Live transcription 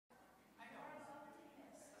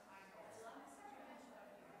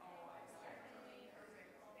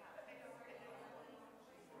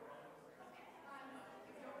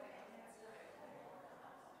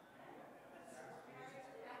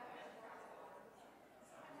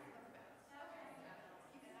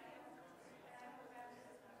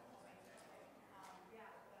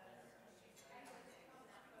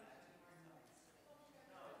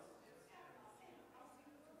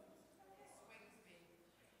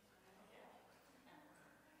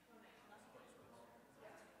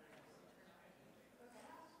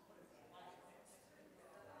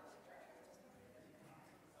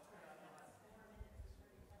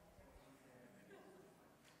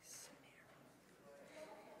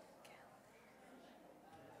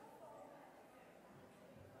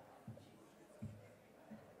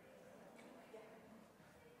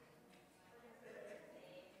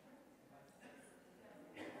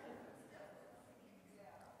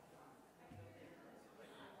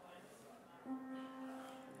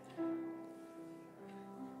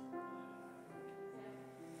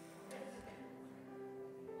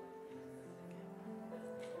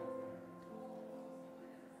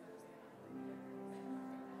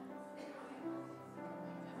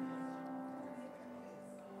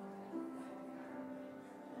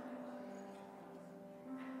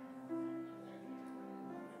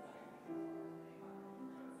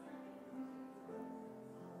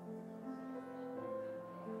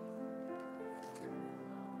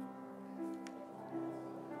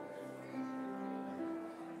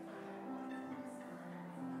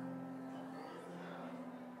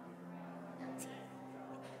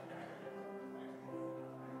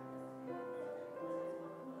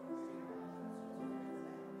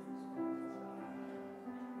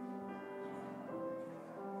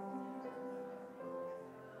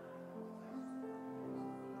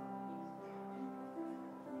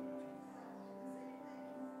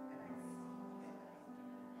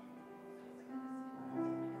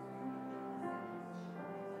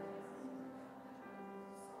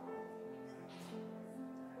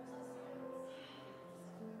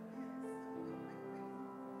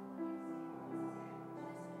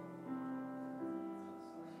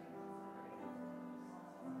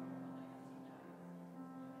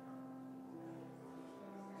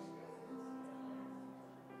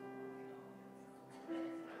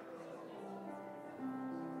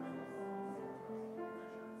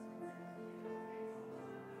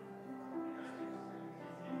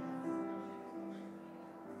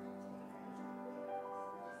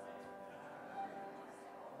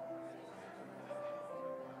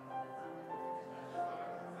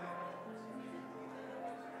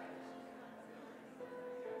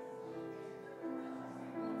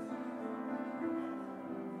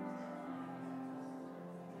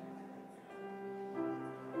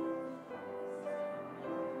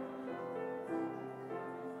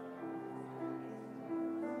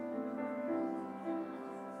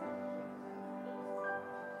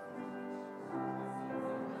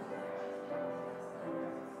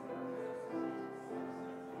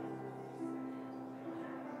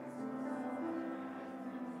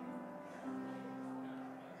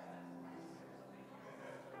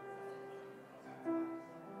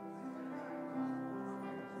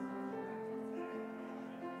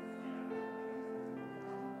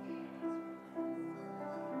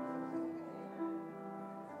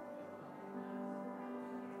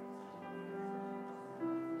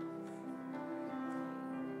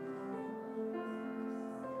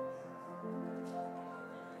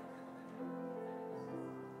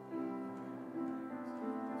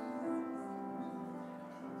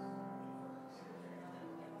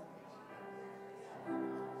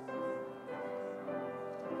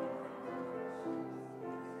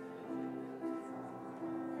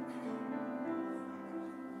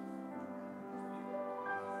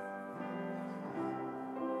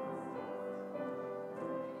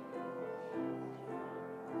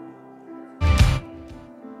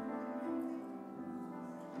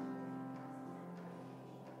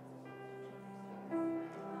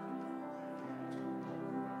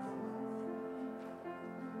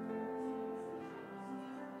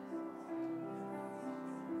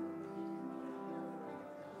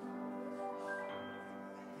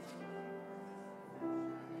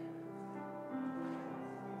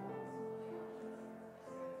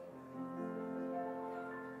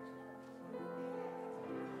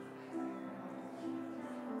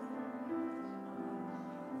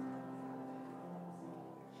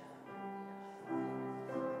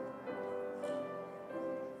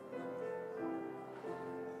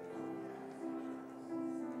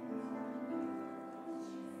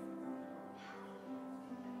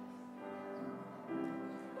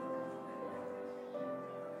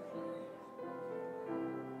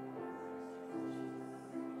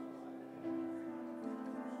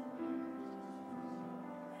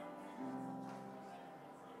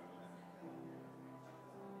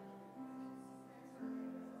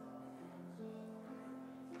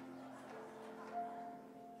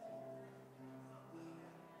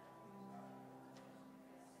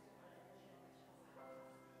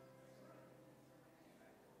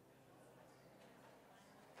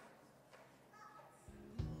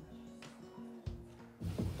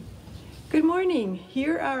Good morning.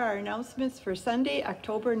 Here are our announcements for Sunday,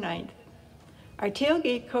 October 9th. Our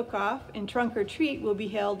tailgate cook-off and trunk or treat will be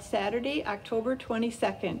held Saturday, October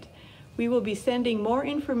 22nd. We will be sending more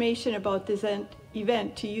information about this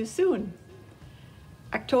event to you soon.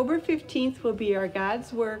 October 15th will be our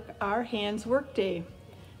God's Work, Our Hands Work Day.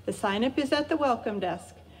 The sign-up is at the welcome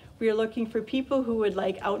desk. We are looking for people who would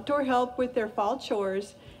like outdoor help with their fall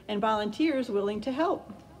chores and volunteers willing to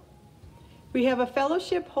help. We have a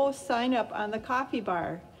fellowship host sign up on the coffee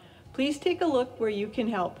bar. Please take a look where you can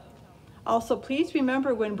help. Also, please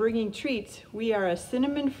remember when bringing treats, we are a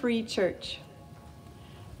cinnamon-free church.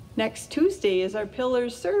 Next Tuesday is our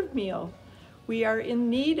Pillars Serve meal. We are in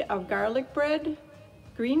need of garlic bread,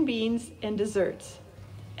 green beans, and desserts,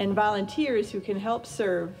 and volunteers who can help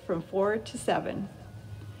serve from 4 to 7.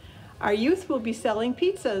 Our youth will be selling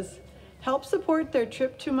pizzas. Help support their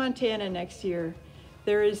trip to Montana next year.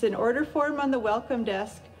 There is an order form on the welcome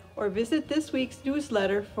desk, or visit this week's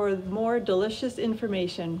newsletter for more delicious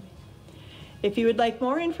information. If you would like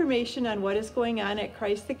more information on what is going on at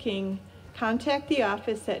Christ the King, contact the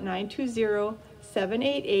office at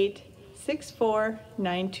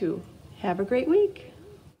 920-788-6492. Have a great week.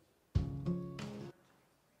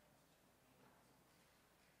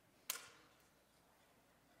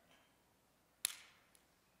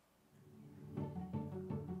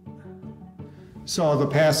 So the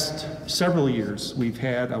past several years, we've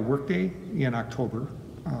had a workday in October,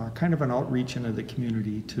 kind of an outreach into the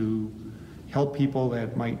community to help people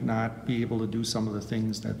that might not be able to do some of the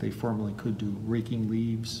things that they formerly could do, raking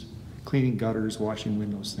leaves, cleaning gutters, washing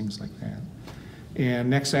windows, things like that. And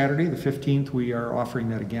next Saturday, the 15th, we are offering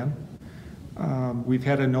that again. We've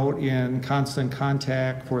had a note in constant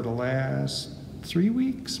contact for the last 3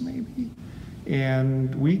 weeks, maybe,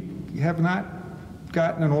 and we have not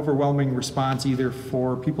gotten an overwhelming response either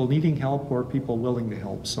for people needing help or people willing to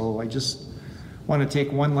help. So I just want to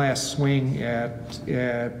take one last swing at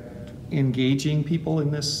engaging people in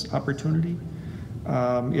this opportunity.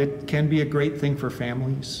 It can be a great thing for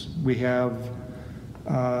families. We have,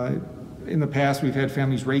 in the past, we've had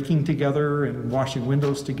families raking together and washing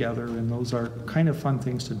windows together, and those are kind of fun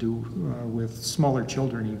things to do with smaller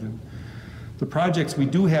children even. The projects we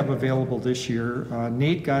do have available this year,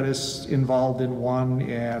 Nate got us involved in one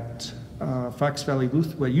at Fox Valley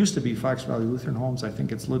Lutheran, well, it used to be Fox Valley Lutheran Homes. I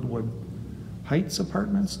think it's Linwood Heights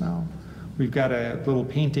Apartments now. We've got a little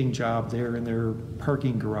painting job there in their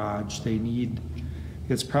parking garage. They need,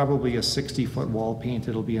 it's probably a 60-foot wall paint.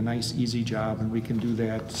 It'll be a nice, easy job, and we can do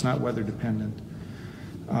that. It's not weather dependent.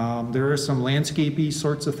 There are some landscapey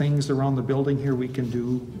sorts of things around the building here we can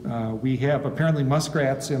do. We have apparently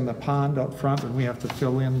muskrats in the pond up front, and we have to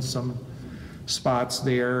fill in some spots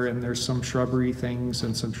there, and there's some shrubbery things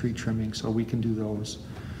and some tree trimming, so we can do those.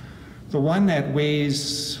 The one that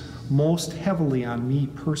weighs most heavily on me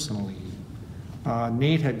personally,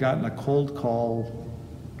 Nate had gotten a cold call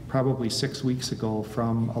probably 6 weeks ago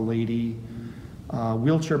from a lady,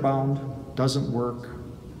 wheelchair bound, doesn't work,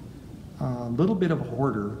 a little bit of a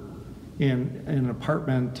hoarder in an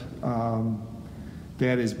apartment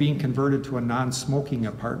that is being converted to a non-smoking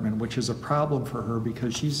apartment, which is a problem for her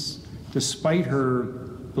because she's, despite her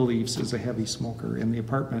beliefs, is a heavy smoker, and the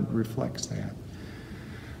apartment reflects that.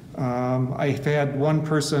 I've had one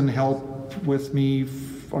person help with me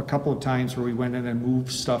a couple of times where we went in and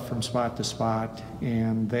moved stuff from spot to spot,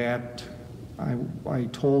 and that I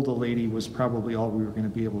told the lady was probably all we were going to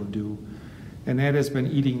be able to do. And that has been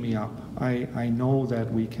eating me up. I know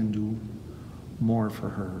that we can do more for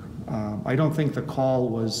her. I don't think the call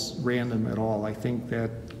was random at all. I think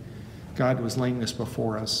that God was laying this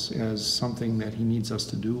before us as something that He needs us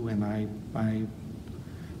to do, and I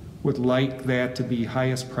would like that to be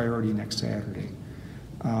highest priority next Saturday.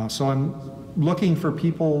 So I'm looking for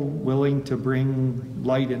people willing to bring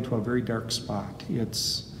light into a very dark spot.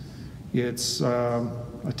 It's a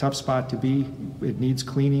tough spot to be. It needs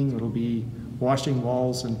cleaning. It'll be washing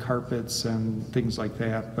walls and carpets and things like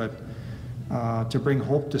that, but to bring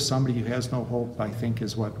hope to somebody who has no hope, I think,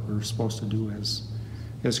 is what we're supposed to do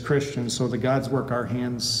as Christians. So the God's Work, Our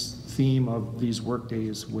Hands theme of these work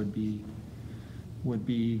days would be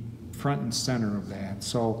front and center of that.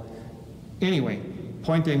 So anyway,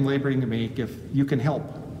 point I'm laboring to make, if you can help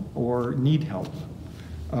or need help,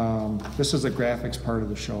 this is the graphics part of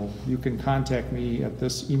the show. You can contact me at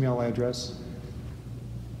this email address,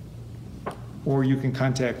 or you can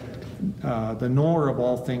contact the knower of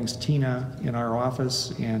all things, Tina, in our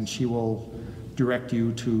office, and she will direct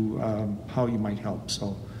you to how you might help.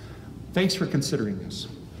 So thanks for considering this.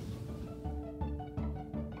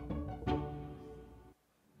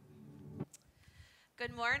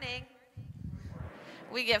 Good morning.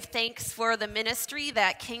 We give thanks for the ministry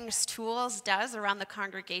that King's Tools does around the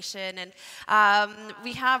congregation. And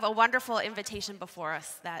we have a wonderful invitation before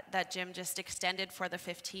us that Jim just extended for the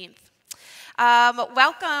 15th.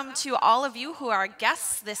 Welcome to all of you who are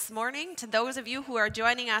guests this morning. To those of you who are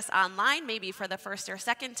joining us online, maybe for the first or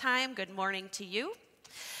second time, good morning to you.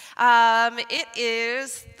 It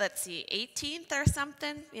is, 18th or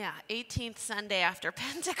something? Yeah, 18th Sunday after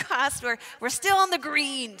Pentecost. We're still in the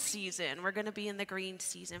green season. We're going to be in the green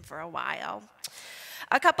season for a while.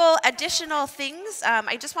 A couple additional things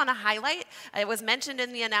I just want to highlight. It was mentioned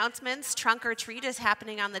in the announcements, Trunk or Treat is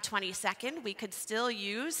happening on the 22nd. We could still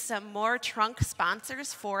use some more trunk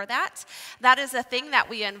sponsors for that. That is a thing that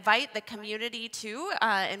we invite the community to,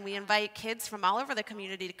 and we invite kids from all over the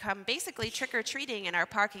community to come basically trick-or-treating in our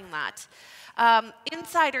parking lot.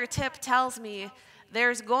 Insider tip tells me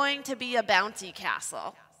there's going to be a bouncy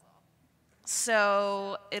castle.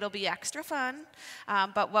 So it'll be extra fun,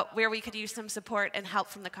 but where we could use some support and help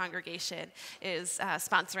from the congregation is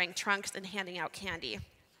sponsoring trunks and handing out candy.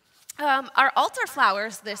 Our altar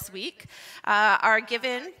flowers this week are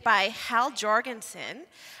given by Hal Jorgensen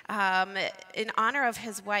in honor of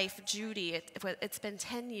his wife, Judy. It's been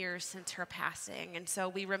 10 years since her passing, and so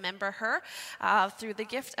we remember her through the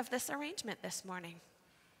gift of this arrangement this morning.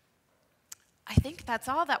 I think that's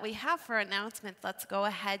all that we have for announcements. Let's go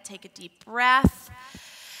ahead, take a deep breath,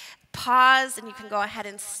 pause, and you can go ahead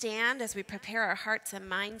and stand as we prepare our hearts and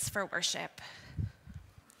minds for worship.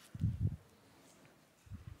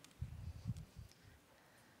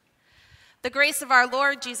 The grace of our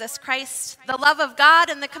Lord Jesus Christ, the love of God,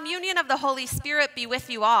 and the communion of the Holy Spirit be with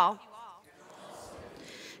you all.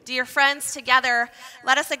 Dear friends, together,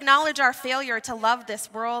 let us acknowledge our failure to love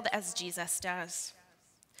this world as Jesus does.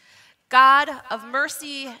 God of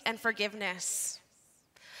mercy and forgiveness,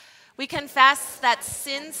 we confess that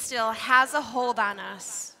sin still has a hold on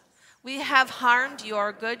us. We have harmed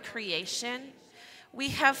your good creation. We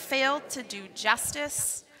have failed to do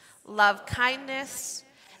justice, love kindness,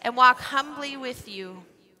 and walk humbly with you.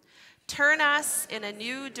 Turn us in a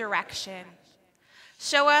new direction.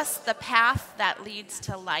 Show us the path that leads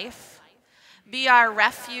to life. Be our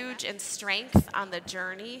refuge and strength on the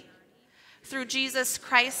journey. Through Jesus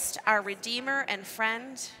Christ, our Redeemer and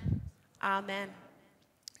friend. Amen.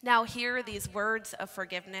 Now hear these words of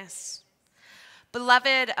forgiveness.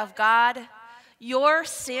 Beloved of God, your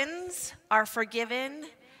sins are forgiven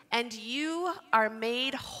and you are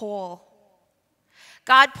made whole.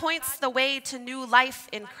 God points the way to new life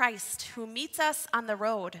in Christ, who meets us on the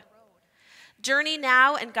road. Journey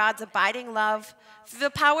now in God's abiding love through the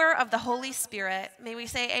power of the Holy Spirit. May we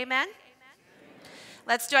say amen?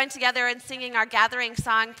 Let's join together in singing our gathering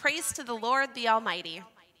song, Praise to the Lord the Almighty.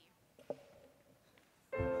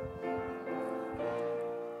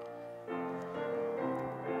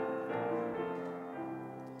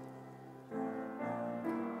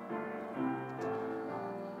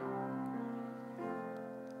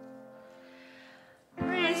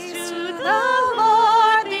 Praise to the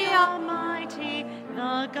Lord the Almighty,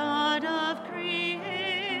 the God of creation.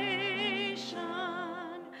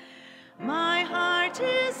 My heart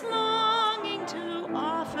is longing to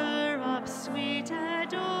offer up sweet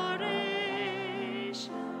adoration.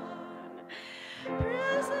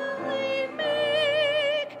 Presently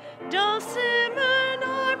make dulcimer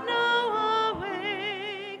harp now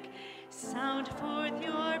awake, sound forth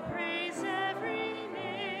your praise every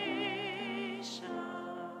nation.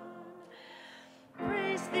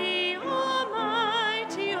 Praise the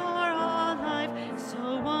Almighty o'er all life,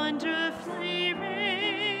 so wonderfully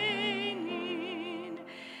reigning,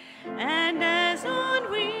 and as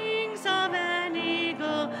on wings of an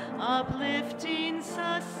eagle, uplifting,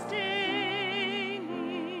 sustaining.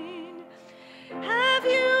 Have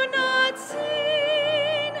you not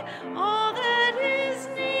seen all that is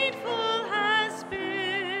needful has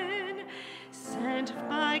been sent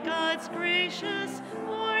by God's gracious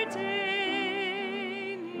ordaining?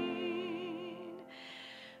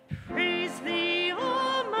 Praise the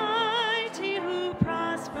Almighty who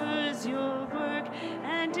prospers your work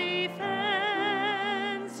and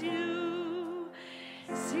defends you.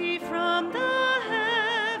 See from the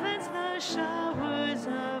heavens the showers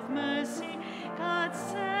of mercy God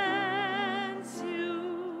sends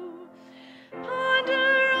you.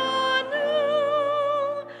 Ponder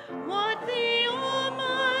anew what the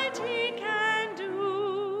Almighty can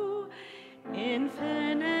do.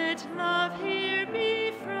 Infinite love here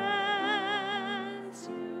befriends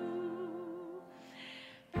you.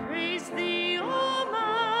 Praise the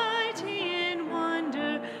Almighty in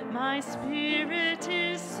wonder, my spirit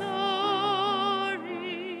is soaring.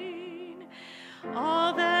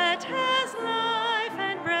 All that has life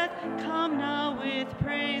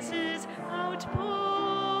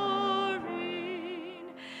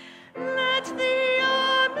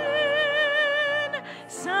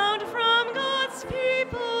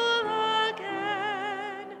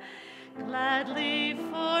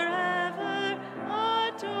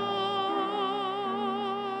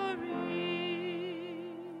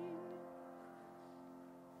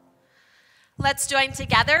Let's join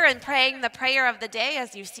together in praying the prayer of the day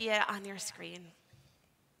as you see it on your screen.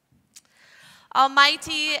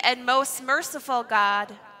 Almighty and most merciful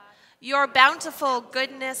God, your bountiful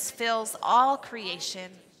goodness fills all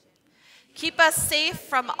creation. Keep us safe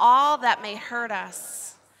from all that may hurt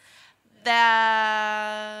us,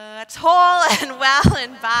 that whole and well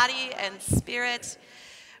in body and spirit,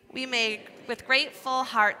 we may, with grateful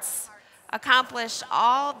hearts, accomplish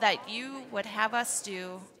all that you would have us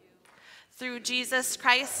do. Through Jesus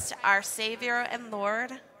Christ, our Savior and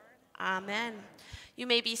Lord. Amen. You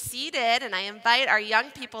may be seated, and I invite our young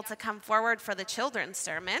people to come forward for the children's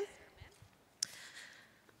sermon.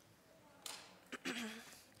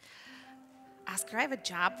 Oscar, I have a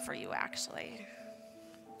job for you, actually.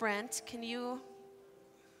 Brent, can you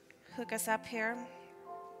hook us up here?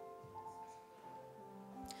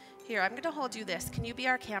 Here, I'm going to hold you this. Can you be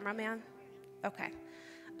our cameraman? Okay.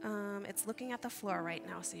 It's looking at the floor right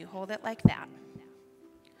now, so you hold it like that.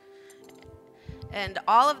 And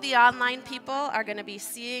all of the online people are going to be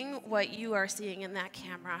seeing what you are seeing in that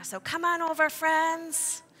camera. So come on over,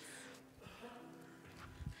 friends.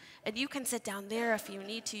 And you can sit down there if you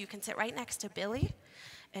need to. You can sit right next to Billy,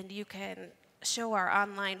 and you can show our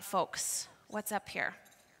online folks what's up here.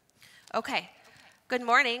 Okay. Good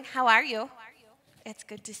morning. How are you? It's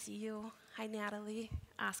good to see you. Hi, Natalie.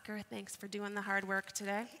 Oscar, thanks for doing the hard work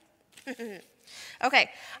today. Okay,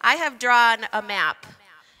 I have drawn a map.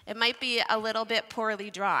 It might be a little bit poorly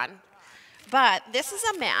drawn, but this is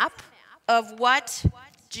a map of what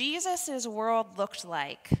Jesus' world looked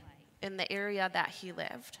like in the area that he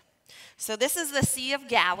lived. So this is the Sea of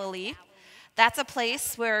Galilee. That's a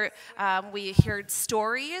place where we heard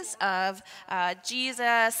stories of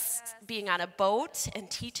Jesus being on a boat and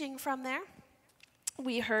teaching from there.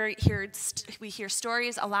 We hear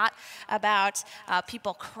stories a lot about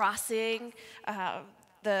people crossing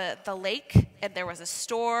the lake, and there was a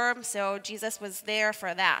storm, so Jesus was there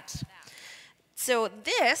for that. So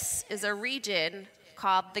this is a region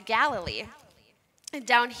called the Galilee. And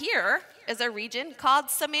down here is a region called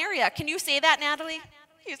Samaria. Can you say that, Natalie?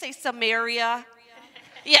 Can you say Samaria?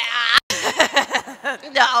 Yeah.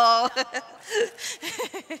 No.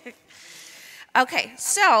 Okay,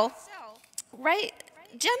 so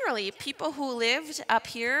generally, people who lived up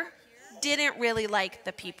here didn't really like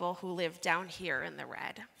the people who lived down here in the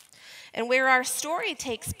red. And where our story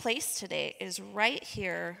takes place today is right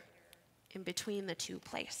here in between the two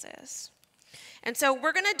places. And so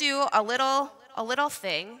we're going to do a little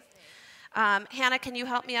thing. Hannah, can you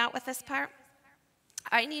help me out with this part?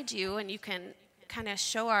 I need you, and you can kind of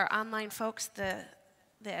show our online folks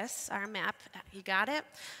our map. You got it?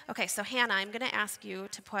 Okay, so Hannah, I'm going to ask you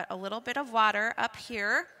to put a little bit of water up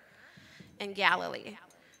here in Galilee.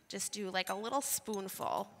 Just do like a little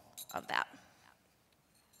spoonful of that.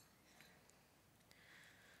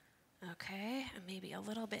 Okay, and maybe a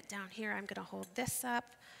little bit down here. I'm going to hold this up.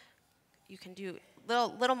 You can do a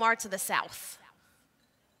little more to the south.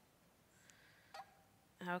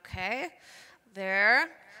 Okay, there.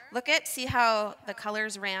 See how the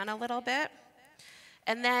colors ran a little bit?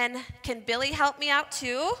 And then, can Billy help me out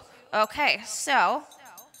too? Okay, so,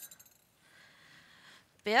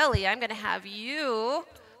 Billy, I'm going to have you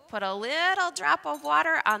put a little drop of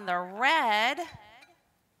water on the red.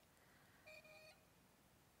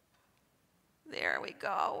 There we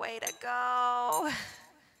go, way to go.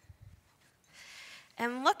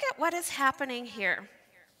 And look at what is happening here.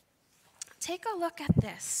 Take a look at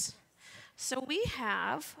this. So we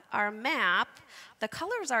have our map. The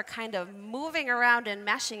colors are kind of moving around and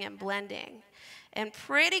meshing and blending. And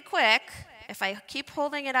pretty quick, if I keep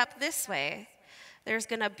holding it up this way, there's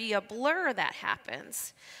going to be a blur that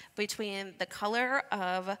happens between the color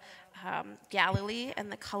of Galilee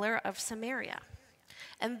and the color of Samaria.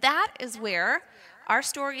 And that is where our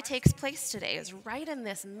story takes place today, is right in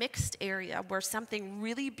this mixed area where something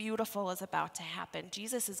really beautiful is about to happen.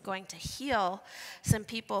 Jesus is going to heal some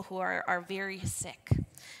people who are very sick,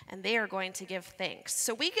 and they are going to give thanks.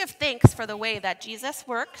 So we give thanks for the way that Jesus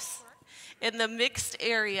works in the mixed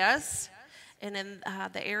areas and in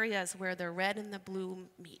the areas where the red and the blue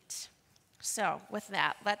meet. So with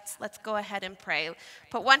that, let's go ahead and pray.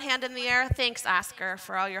 Put one hand in the air. Thanks, Oscar,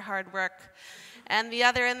 for all your hard work. And the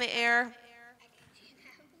other in the air.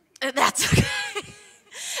 That's okay.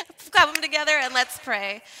 Come together and let's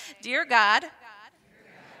pray. Dear God,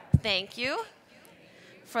 thank you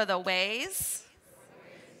for the ways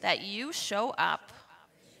that you show up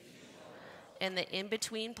in the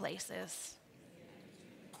in-between places.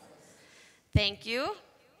 Thank you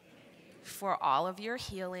for all of your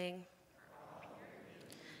healing.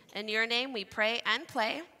 In your name we pray and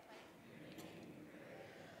play.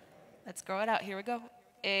 Let's grow it out. Here we go.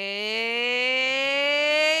 Amen.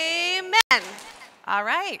 All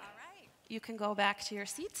right. You can go back to your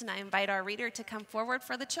seats, and I invite our reader to come forward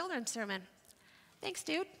for the children's sermon. Thanks,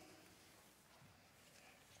 dude.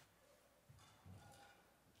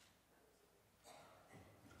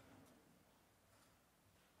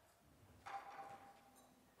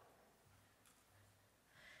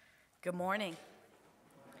 Good morning.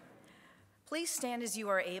 Please stand as you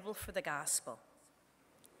are able for the gospel.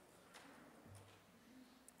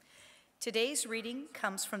 Today's reading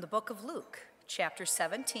comes from the book of Luke, chapter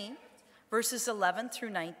 17, verses 11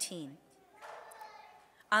 through 19.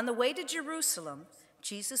 On the way to Jerusalem,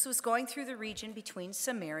 Jesus was going through the region between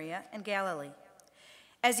Samaria and Galilee.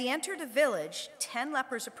 As he entered a village, 10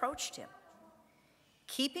 lepers approached him.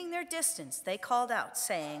 Keeping their distance, they called out,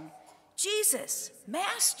 saying, "Jesus,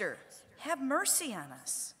 Master, have mercy on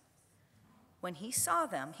us." When he saw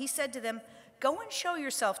them, he said to them, "Go and show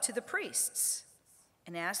yourself to the priests."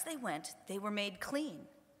 And as they went, they were made clean.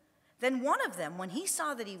 Then one of them, when he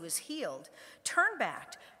saw that he was healed, turned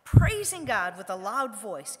back, praising God with a loud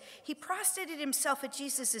voice. He prostrated himself at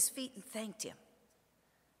Jesus' feet and thanked him.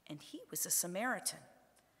 And he was a Samaritan.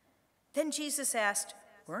 Then Jesus asked,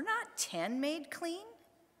 "Were not 10 made clean?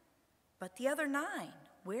 But the other 9,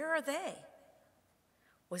 where are they?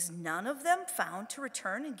 Was none of them found to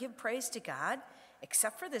return and give praise to God,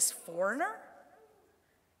 except for this foreigner?"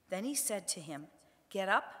 Then he said to him, "Get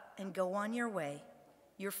up and go on your way.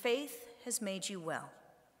 Your faith has made you well."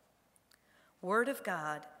 Word of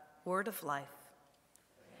God, word of life.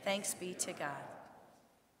 Thanks be to God.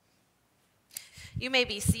 You may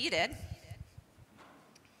be seated.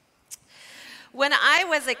 When I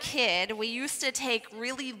was a kid, we used to take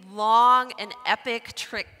really long and epic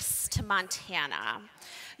trips to Montana.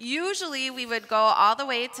 Usually we would go all the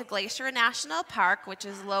way to Glacier National Park, which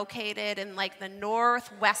is located in like the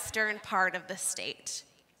northwestern part of the state.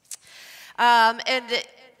 And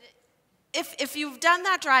if you've done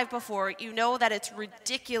that drive before, you know that it's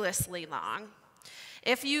ridiculously long.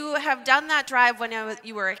 If you have done that drive when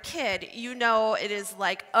you were a kid, you know it is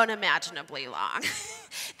like unimaginably long.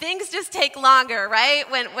 Things just take longer, right,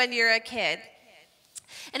 when you're a kid.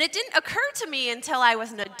 And it didn't occur to me until I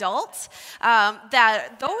was an adult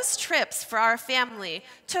that those trips for our family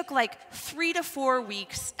took like 3 to 4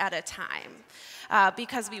 weeks at a time.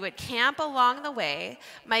 Because we would camp along the way.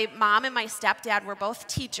 My mom and my stepdad were both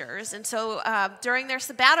teachers, and so during their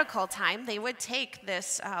sabbatical time, they would take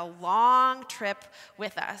this long trip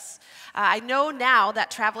with us. I know now that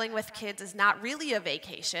traveling with kids is not really a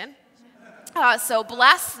vacation. So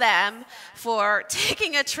bless them for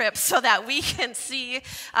taking a trip so that we can see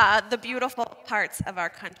the beautiful parts of our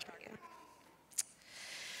country.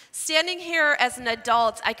 Standing here as an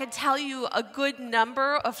adult, I could tell you a good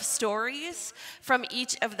number of stories from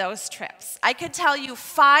each of those trips. I could tell you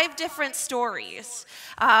 5 different stories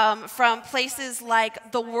from places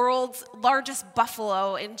like the world's largest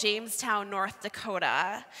buffalo in Jamestown, North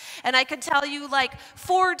Dakota. And I could tell you like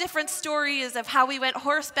 4 different stories of how we went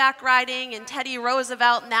horseback riding in Teddy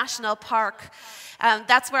Roosevelt National Park.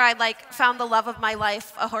 That's where I found the love of my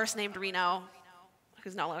life, a horse named Reno,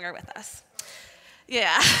 who's no longer with us.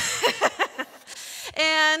 Yeah.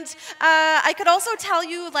 And I could also tell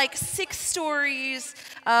you like 6 stories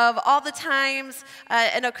of all the times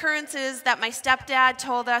and occurrences that my stepdad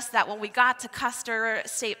told us that when we got to Custer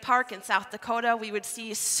State Park in South Dakota, we would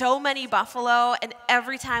see so many buffalo, and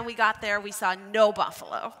every time we got there, we saw no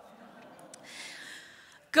buffalo.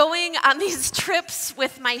 Going on these trips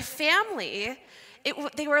with my family,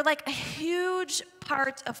 they were like a huge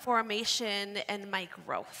part of formation and my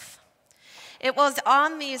growth. It was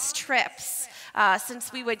on these trips,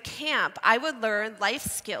 since we would camp, I would learn life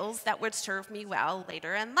skills that would serve me well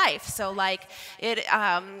later in life. So I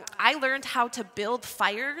learned how to build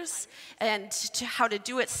fires and how to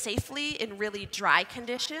do it safely in really dry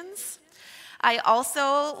conditions. I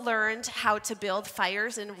also learned how to build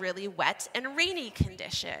fires in really wet and rainy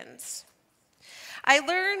conditions. I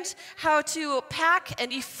learned how to pack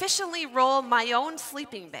and efficiently roll my own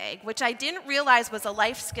sleeping bag, which I didn't realize was a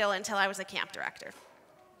life skill until I was a camp director.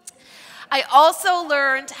 I also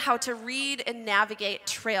learned how to read and navigate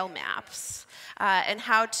trail maps and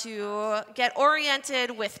how to get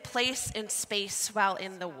oriented with place and space while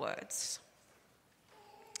in the woods.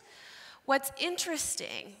 What's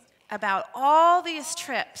interesting about all these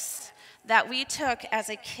trips that we took as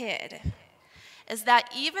a kid is that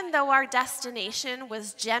even though our destination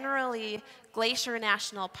was generally Glacier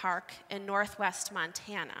National Park in northwest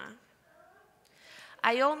Montana,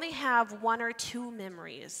 I only have 1 or 2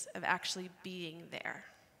 memories of actually being there.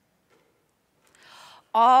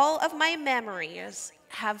 All of my memories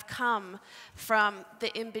have come from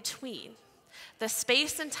the in-between, the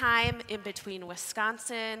space and time in between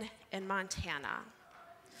Wisconsin and Montana.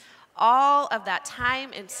 All of that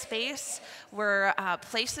time and space were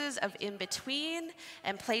places of in-between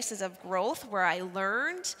and places of growth where I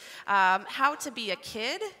learned how to be a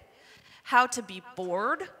kid, how to be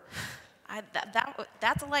bored.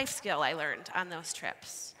 That's a life skill I learned on those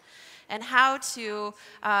trips. And how to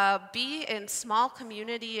be in small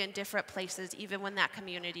community in different places, even when that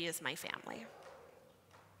community is my family.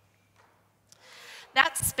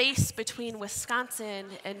 That space between Wisconsin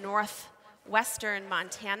and northwestern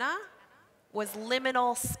Montana was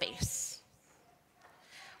liminal space,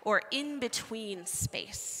 or in-between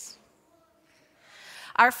space.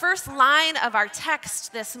 Our first line of our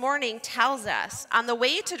text this morning tells us, on the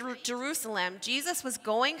way to Jerusalem, Jesus was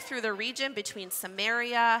going through the region between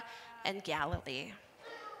Samaria and Galilee.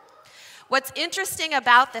 What's interesting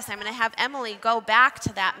about this, I'm going to have Emily go back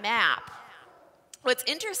to that map. What's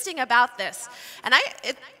interesting about this, and I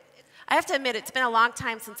have to admit, it's been a long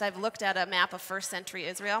time since I've looked at a map of first century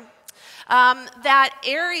Israel. That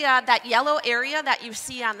area, that yellow area that you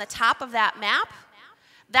see on the top of that map,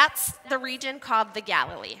 that's the region called the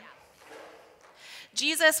Galilee.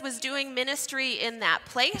 Jesus was doing ministry in that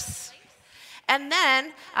place. And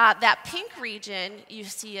then that pink region you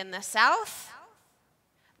see in the south,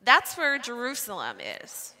 that's where Jerusalem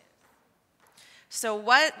is. So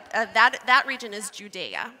that region is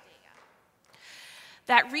Judea.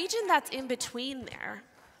 That region that's in between there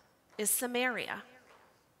is Samaria.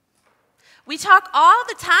 We talk all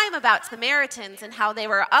the time about Samaritans and how they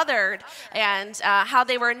were othered and how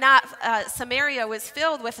they were not, Samaria was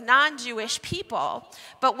filled with non-Jewish people.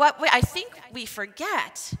 But what I think we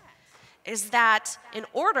forget is that in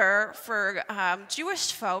order for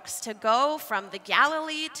Jewish folks to go from the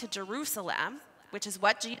Galilee to Jerusalem, which is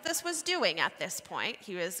what Jesus was doing at this point,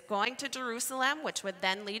 he was going to Jerusalem, which would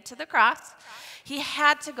then lead to the cross, he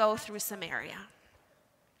had to go through Samaria.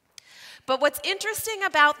 But what's interesting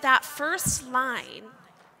about that first line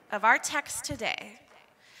of our text today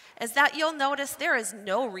is that you'll notice there is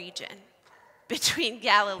no region between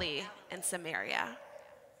Galilee and Samaria.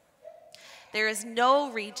 There is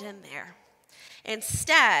no region there.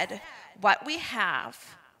 Instead, what we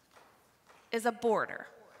have is a border.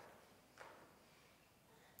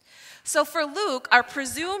 So for Luke, our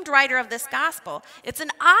presumed writer of this gospel, it's an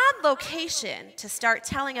odd location to start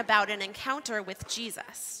telling about an encounter with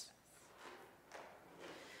Jesus.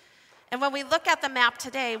 And when we look at the map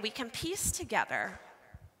today, we can piece together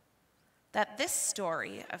that this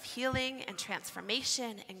story of healing and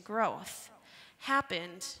transformation and growth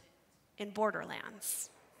happened in borderlands.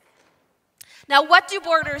 Now, what do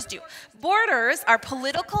borders do? Borders are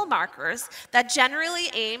political markers that generally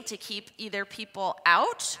aim to keep either people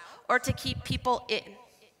out or to keep people in.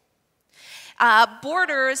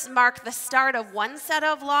 Borders mark the start of one set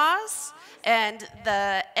of laws and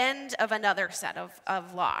the end of another set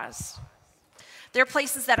of laws. They're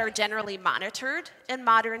places that are generally monitored in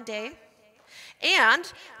modern day,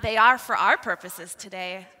 and they are, for our purposes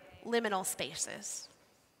today, liminal spaces.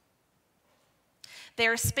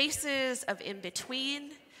 There are spaces of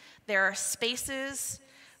in-between. There are spaces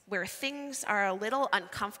where things are a little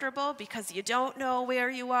uncomfortable because you don't know where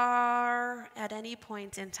you are at any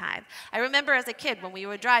point in time. I remember as a kid when we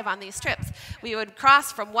would drive on these trips, we would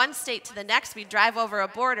cross from one state to the next, we'd drive over a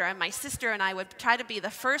border, and my sister and I would try to be the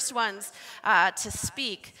first ones to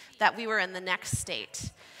speak that we were in the next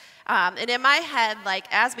state. And in my head, like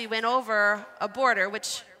as we went over a border,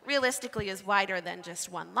 which realistically is wider than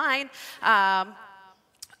just one line,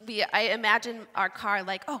 I imagine our car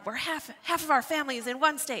like, oh, we're half of our family is in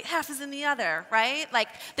one state, half is in the other, right? Like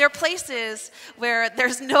there are places where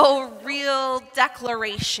there's no real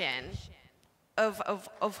declaration of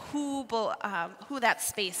who that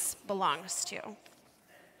space belongs to.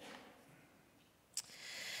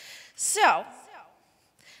 So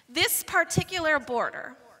this particular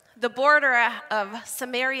border, the border of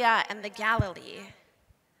Samaria and the Galilee,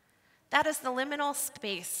 that is the liminal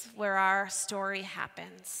space where our story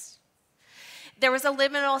happens. There was a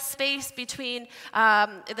liminal space between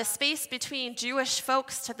the space between Jewish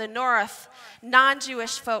folks to the north,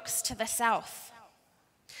 non-Jewish folks to the south.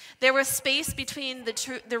 There was space between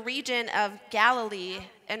the region of Galilee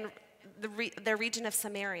and the region of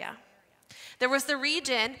Samaria. There was the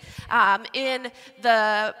region in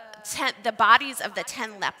the bodies of the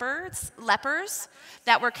 10 lepers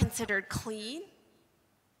that were considered clean,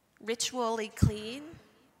 ritually clean,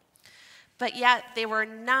 but yet they were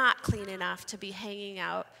not clean enough to be hanging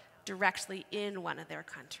out directly in one of their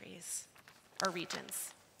countries or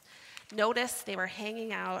regions. Notice they were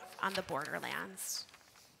hanging out on the borderlands.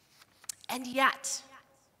 And yet,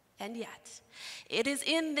 it is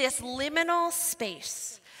in this liminal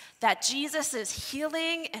space that Jesus'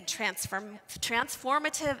 healing and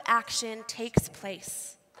transformative action takes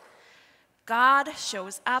place. God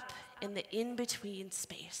shows up in the in-between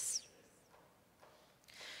space.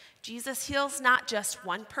 Jesus heals not just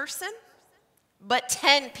one person, but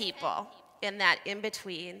 10 people in that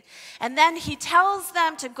in-between. And then he tells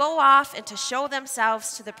them to go off and to show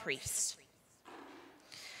themselves to the priest.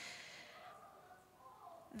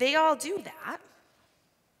 They all do that,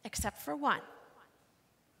 except for one.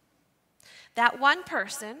 That one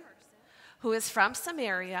person who is from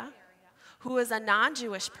Samaria, who is a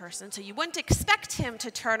non-Jewish person, so you wouldn't expect him to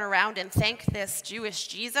turn around and thank this Jewish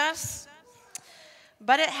Jesus,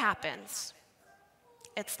 but it happens.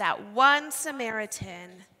 It's that one Samaritan,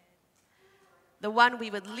 the one we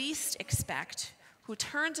would least expect, who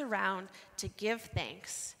turns around to give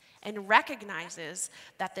thanks and recognizes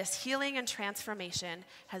that this healing and transformation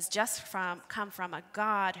has just come from a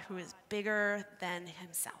God who is bigger than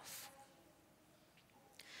himself.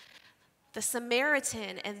 The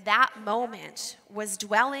Samaritan in that moment was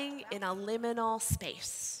dwelling in a liminal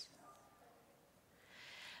space.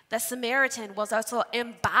 The Samaritan was also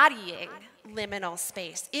embodying liminal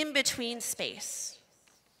space, in-between space,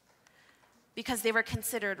 because they were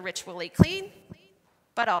considered ritually clean,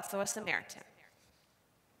 but also a Samaritan.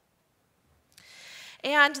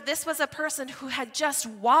 And this was a person who had just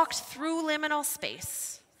walked through liminal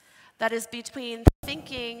space that is between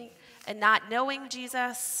thinking and not knowing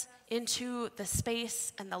Jesus into the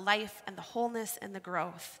space and the life and the wholeness and the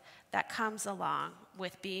growth that comes along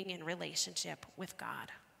with being in relationship with God.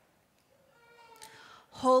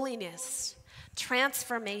 Holiness,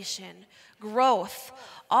 transformation, growth,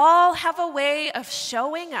 all have a way of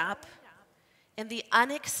showing up in the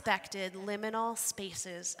unexpected liminal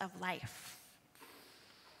spaces of life.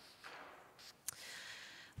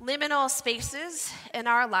 Liminal spaces in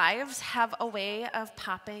our lives have a way of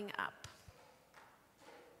popping up.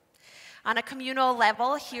 On a communal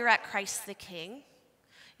level here at Christ the King,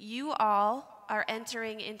 you all are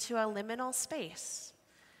entering into a liminal space.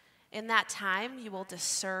 In that time, you will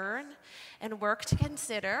discern and work to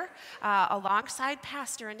consider, alongside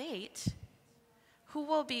Pastor Nate, who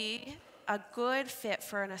will be a good fit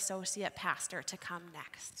for an associate pastor to come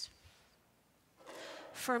next.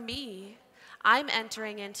 For me, I'm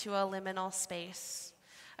entering into a liminal space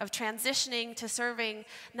of transitioning to serving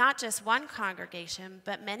not just one congregation,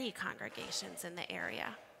 but many congregations in the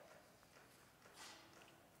area.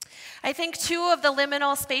 I think two of the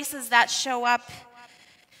liminal spaces that show up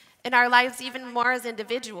in our lives even more as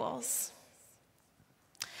individuals.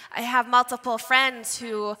 I have multiple friends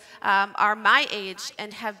who are my age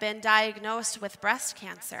and have been diagnosed with breast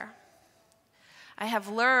cancer. I have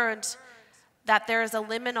learned that there is a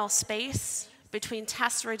liminal space between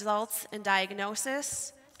test results and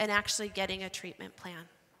diagnosis and actually getting a treatment plan.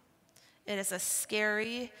 It is a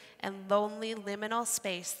scary and lonely liminal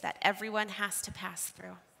space that everyone has to pass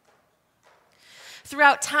through.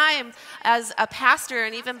 Throughout time, as a pastor,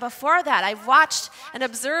 and even before that, I've watched and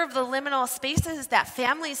observed the liminal spaces that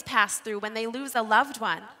families pass through when they lose a loved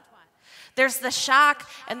one. There's the shock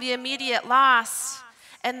and the immediate loss,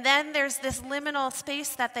 and then there's this liminal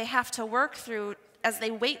space that they have to work through as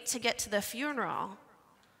they wait to get to the funeral.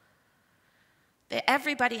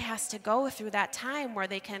 Everybody has to go through that time where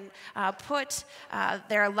they can put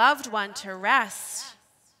their loved one to rest.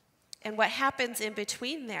 And what happens in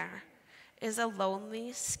between there is a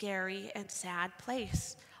lonely, scary, and sad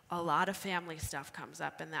place. A lot of family stuff comes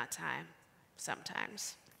up in that time,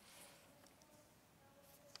 sometimes.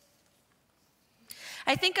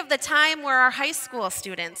 I think of the time where our high school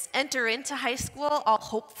students enter into high school all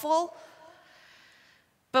hopeful,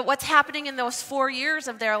 but what's happening in those 4 years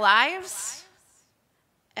of their lives,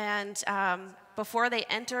 and before they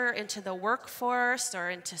enter into the workforce or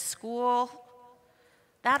into school,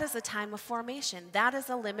 that is a time of formation. That is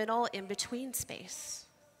a liminal in-between space.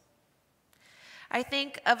 I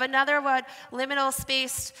think of another liminal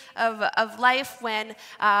space of life when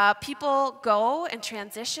people go and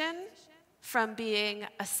transition from being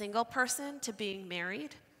a single person to being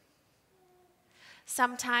married.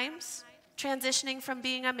 Sometimes transitioning from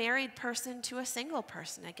being a married person to a single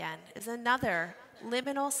person again is another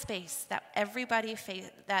liminal space that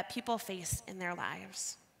that people face in their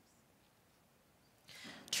lives.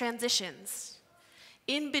 Transitions,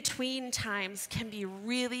 in between times, can be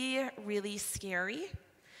really, really scary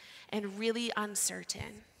and really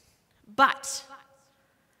uncertain. But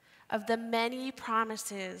of the many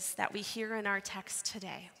promises that we hear in our text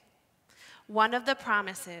today, one of the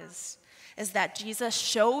promises is that Jesus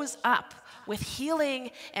shows up with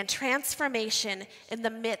healing and transformation in the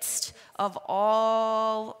midst of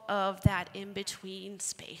all of that in-between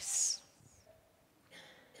space.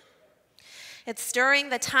 It's during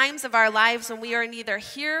the times of our lives when we are neither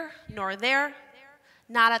here nor there,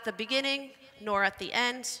 not at the beginning nor at the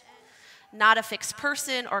end, not a fixed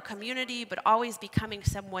person or community, but always becoming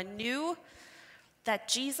someone new, that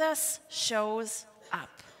Jesus shows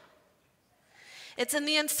up. It's in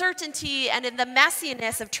the uncertainty and in the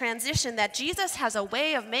messiness of transition that Jesus has a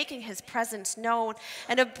way of making his presence known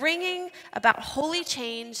and of bringing about holy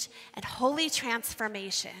change and holy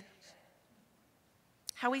transformation.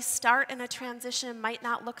 How we start in a transition might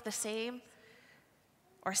not look the same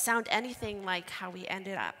or sound anything like how we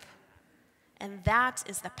ended up. And that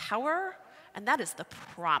is the power, and that is the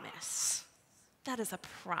promise. That is a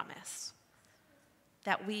promise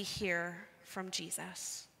that we hear from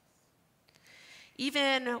Jesus.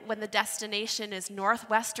 Even when the destination is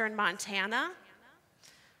northwestern Montana,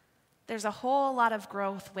 there's a whole lot of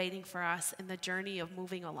growth waiting for us in the journey of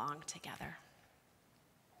moving along together.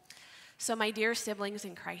 So, my dear siblings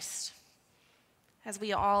in Christ, as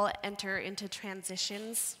we all enter into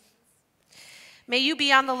transitions, may you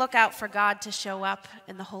be on the lookout for God to show up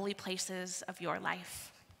in the holy places of your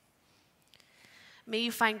life. May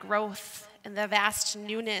you find growth in the vast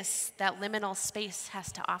newness that liminal space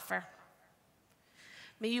has to offer.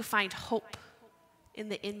 May you find hope in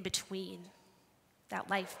the in-between that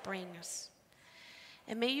life brings.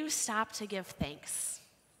 And may you stop to give thanks,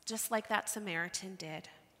 just like that Samaritan did.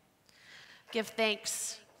 Give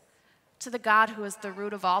thanks to the God who is the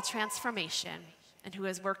root of all transformation and who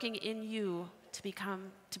is working in you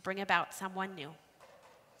to bring about someone new.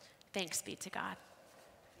 Thanks be to God.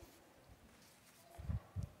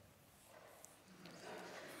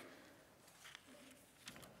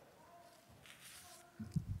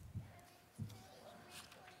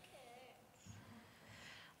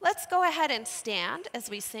 Let's go ahead and stand as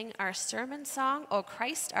we sing our sermon song, O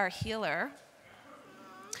Christ our Healer.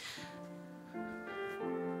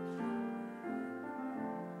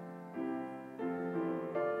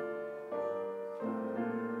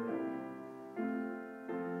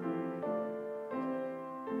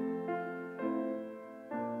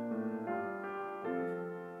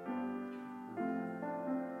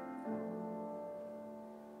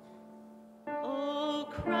 O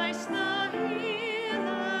Christ the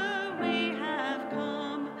healer, we have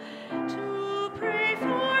come to pray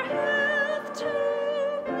for health,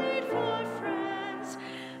 to plead for friends.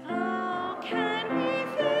 How can we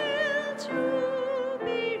fail to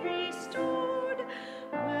be restored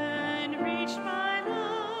when reached by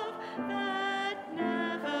love that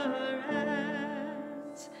never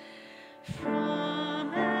ends?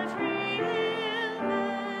 From every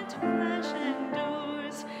ailment flesh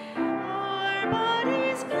endures, our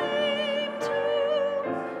bodies claim to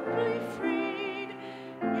be freed,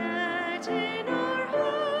 yet in our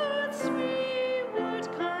hearts we would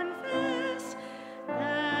confess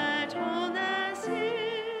that wholeness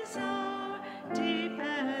is our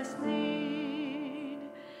deepest need.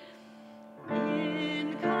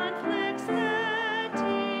 In conflicts that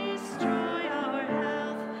destroy our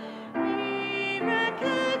health, we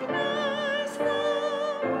recognize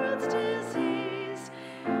the world's disease.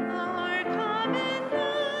 Our common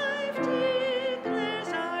life declares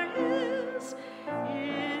our ills.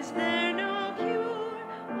 Is there no cure,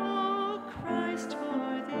 O Christ,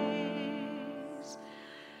 for these?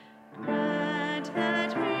 Grant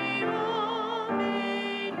that we all,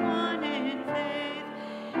 made one in faith,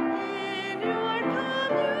 in your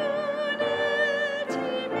community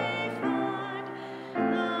may find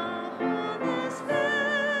the wholeness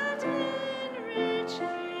that,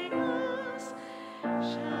 enriching us,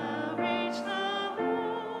 shall reach the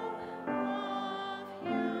whole of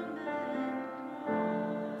humankind.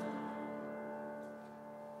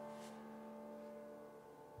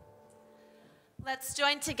 Let's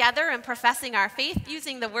join together in professing our faith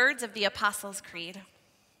using the words of the Apostles' Creed.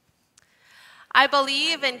 I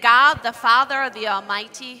believe in God, the Father, the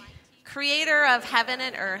Almighty, creator of heaven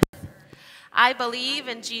and earth. I believe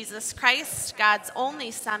in Jesus Christ, God's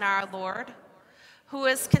only Son, our Lord, who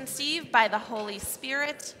was conceived by the Holy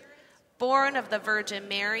Spirit, born of the Virgin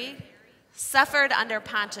Mary, suffered under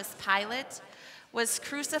Pontius Pilate, was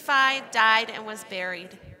crucified, died, and was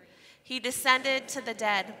buried. He descended to the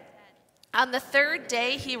dead. On the third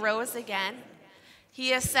day he rose again.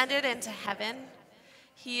 He ascended into heaven.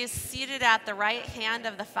 He is seated at the right hand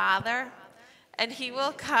of the Father, and he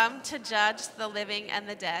will come to judge the living and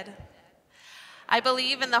the dead. I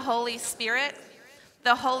believe in the Holy Spirit,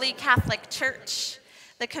 the Holy Catholic Church,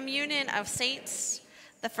 the communion of saints,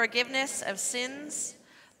 the forgiveness of sins,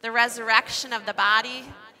 the resurrection of the body,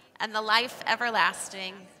 and the life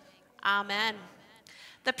everlasting. Amen.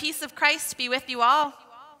 The peace of Christ be with you all.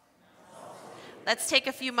 Let's take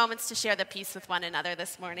a few moments to share the peace with one another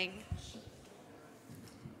this morning. Peace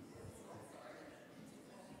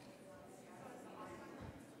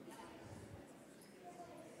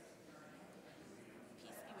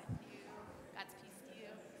be with you. God's peace to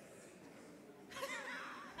you.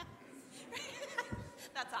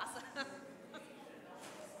 That's awesome.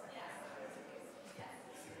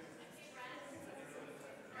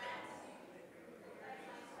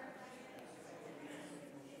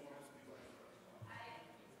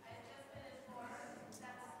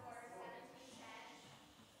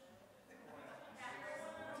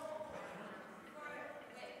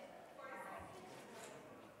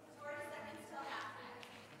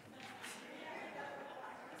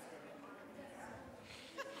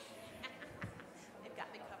 They've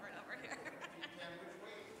got me covered over here.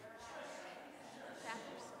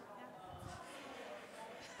 Chapters? Yeah.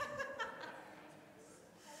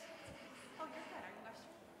 Oh, you're good. Are you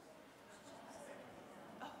Western?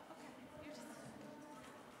 Oh, okay. You're just...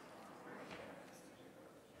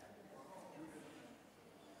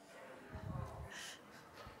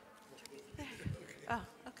 Oh,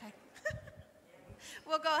 okay.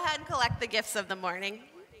 We'll go ahead and collect the gifts of the morning.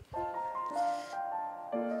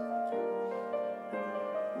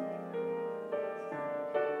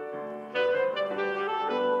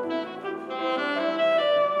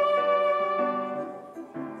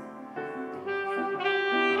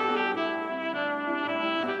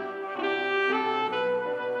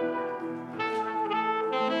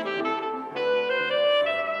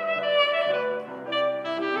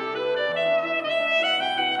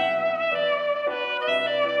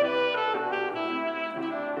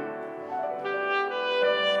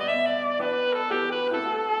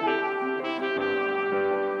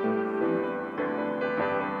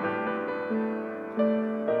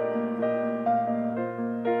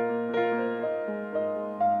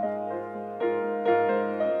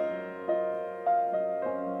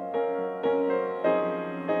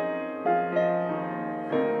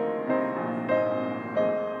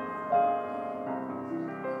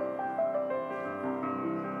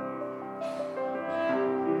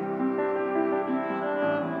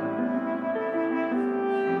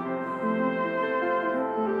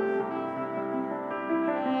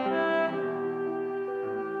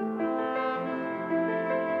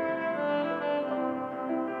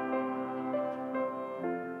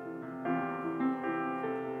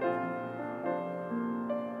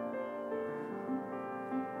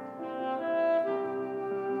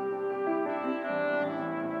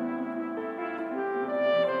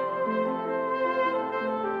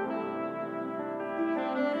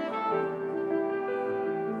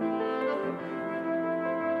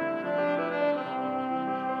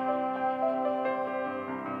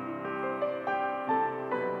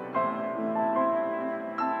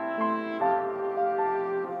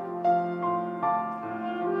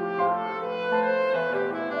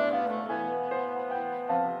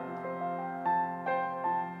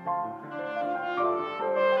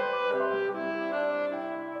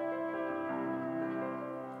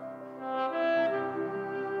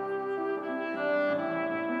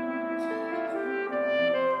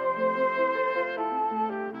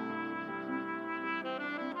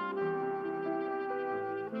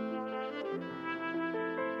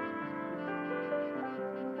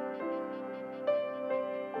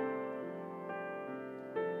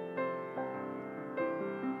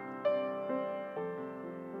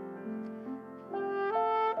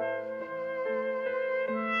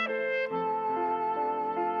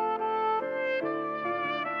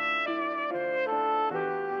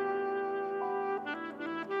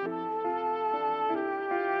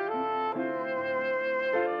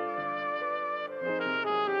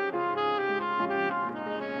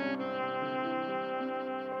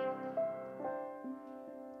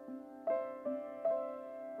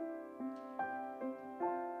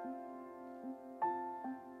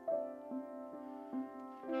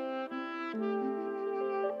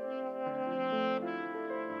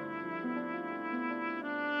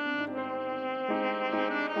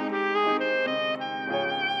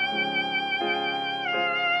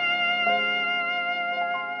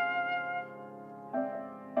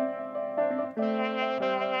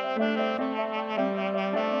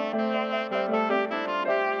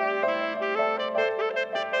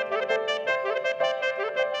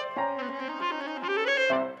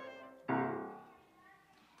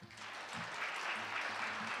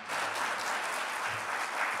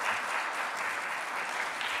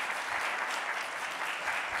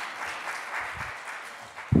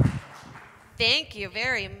 Thank you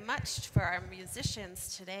very much for our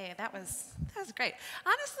musicians today. That was great.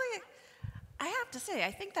 Honestly, I have to say,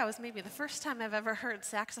 I think that was maybe the first time I've ever heard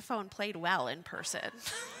saxophone played well in person.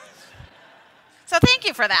 So thank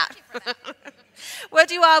you for that.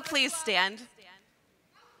 Would you all please stand?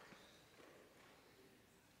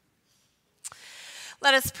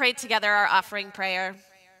 Let us pray together our offering prayer.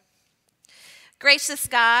 Gracious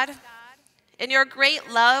God, in your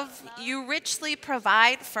great love, you richly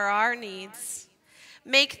provide for our needs.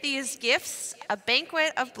 Make these gifts a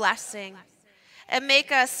banquet of blessing, and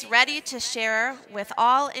make us ready to share with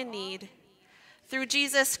all in need. Through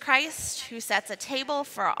Jesus Christ, who sets a table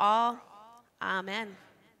for all. Amen.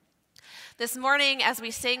 This morning, as we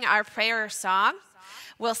sing our prayer song,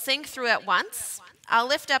 we'll sing through it once. I'll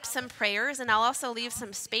lift up some prayers, and I'll also leave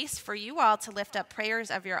some space for you all to lift up prayers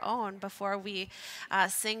of your own before we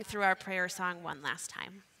sing through our prayer song one last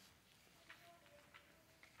time.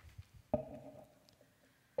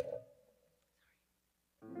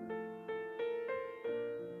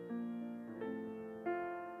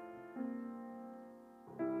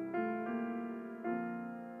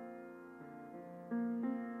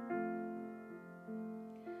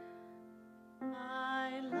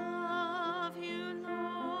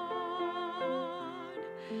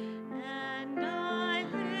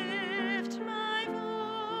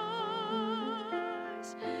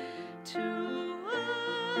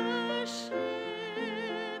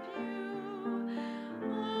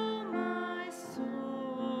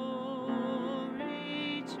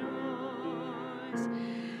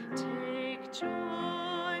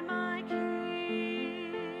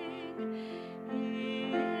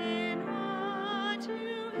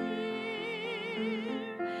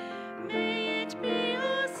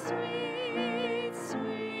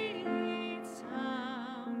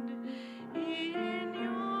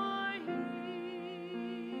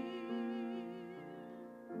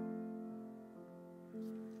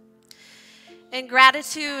 In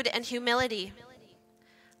gratitude and humility,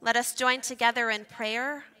 let us join together in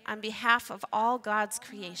prayer on behalf of all God's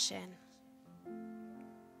creation.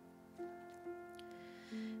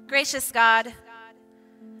 Gracious God,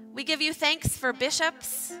 we give you thanks for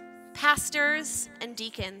bishops, pastors, and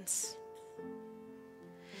deacons.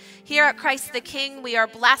 Here at Christ the King, we are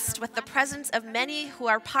blessed with the presence of many who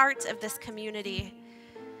are part of this community,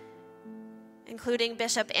 including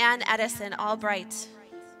Bishop Ann Edison Albright,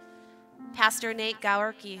 Pastor Nate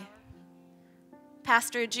Gawerke,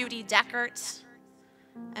 Pastor Judy Deckert,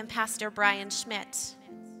 and Pastor Brian Schmidt.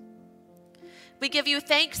 We give you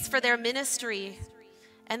thanks for their ministry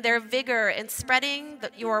and their vigor in spreading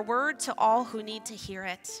your word to all who need to hear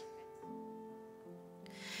it.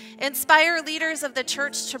 Inspire leaders of the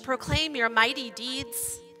church to proclaim your mighty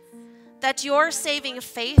deeds, that your saving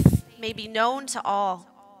faith may be known to all.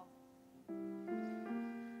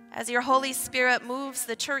 As your Holy Spirit moves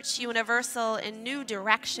the Church Universal in new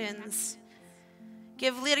directions,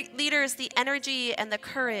 give leaders the energy and the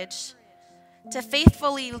courage to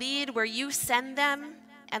faithfully lead where you send them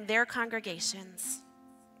and their congregations.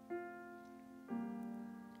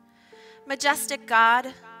 Majestic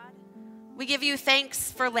God, we give you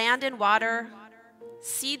thanks for land and water,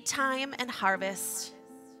 seed time and harvest.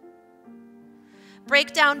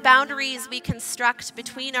 Break down boundaries we construct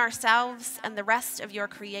between ourselves and the rest of your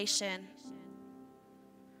creation.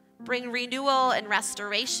 Bring renewal and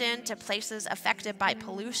restoration to places affected by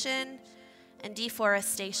pollution and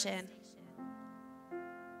deforestation.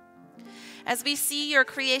 As we see your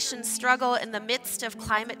creation struggle in the midst of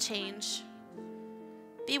climate change,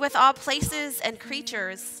 be with all places and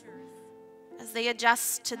creatures as they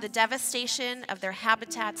adjust to the devastation of their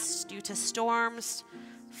habitats due to storms,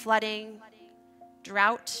 flooding,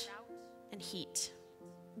 drought, and heat.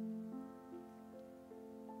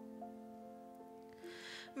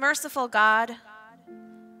 Merciful God,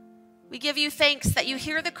 we give you thanks that you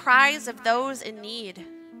hear the cries of those in need.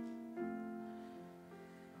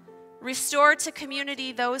 Restore to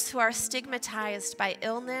community those who are stigmatized by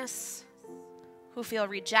illness, who feel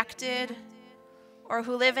rejected, or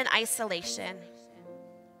who live in isolation.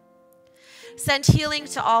 Send healing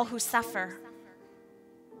to all who suffer.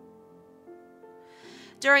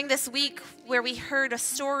 During this week where we heard a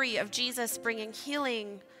story of Jesus bringing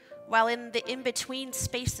healing while in the in-between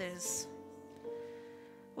spaces,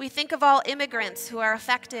 we think of all immigrants who are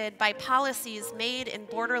affected by policies made in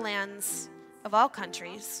borderlands of all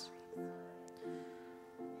countries.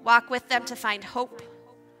 Walk with them to find hope,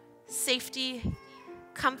 safety,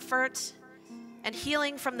 comfort, and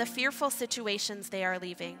healing from the fearful situations they are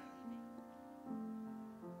leaving.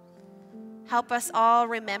 Help us all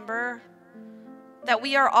remember that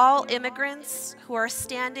we are all immigrants who are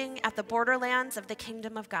standing at the borderlands of the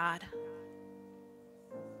kingdom of God.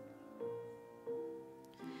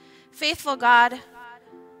 Faithful God,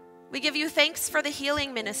 we give you thanks for the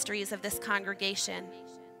healing ministries of this congregation.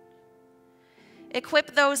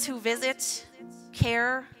 Equip those who visit,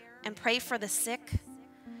 care, and pray for the sick,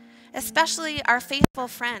 especially our faithful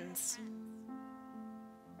friends.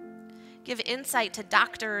 Give insight to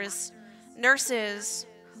doctors, nurses,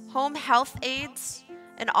 home health aides,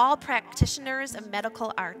 and all practitioners of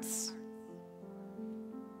medical arts.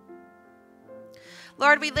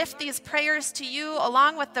 Lord, we lift these prayers to you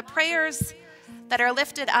along with the prayers that are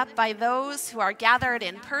lifted up by those who are gathered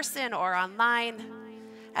in person or online,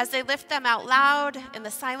 as they lift them out loud in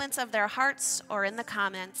the silence of their hearts or in the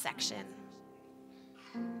comment section.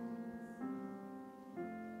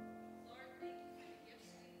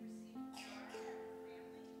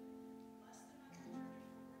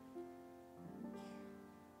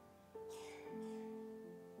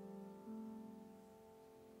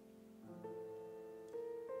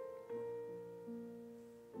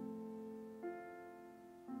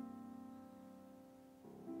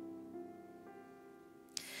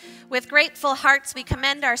 With grateful hearts, we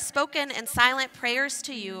commend our spoken and silent prayers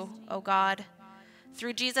to you, O God.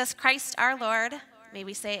 Through Jesus Christ our Lord, may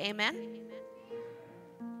we say amen.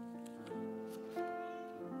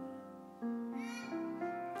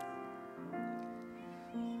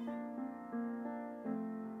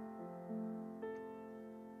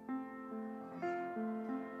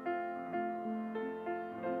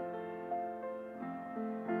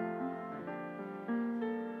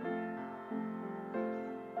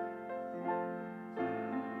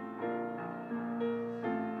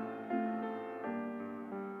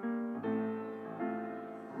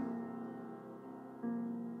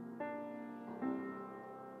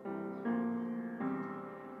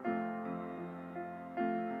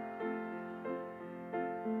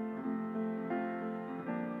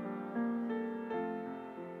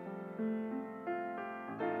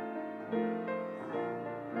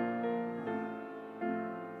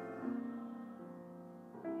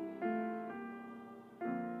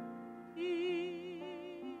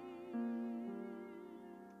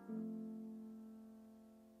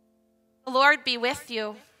 The Lord be with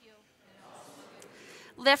you.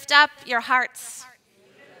 Lift up your hearts.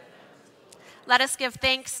 Let us give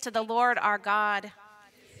thanks to the Lord our God.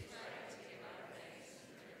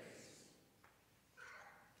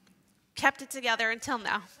 Kept it together until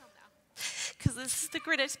now, because this is the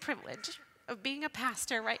greatest privilege of being a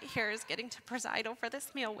pastor right here, is getting to preside over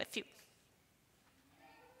this meal with you.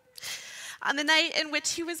 On the night in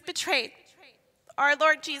which he was betrayed, our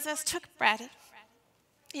Lord Jesus took bread.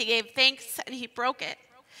 He gave thanks and he broke it.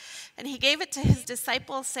 And he gave it to his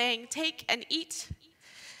disciples, saying, "Take and eat.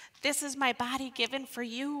 This is my body given for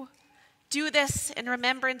you. Do this in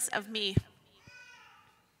remembrance of me."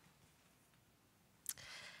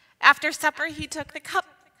 After supper, he took the cup.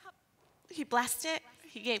 He blessed it.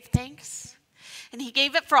 He gave thanks. And he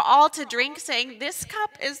gave it for all to drink, saying, "This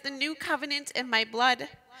cup is the new covenant in my blood,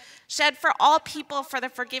 shed for all people for the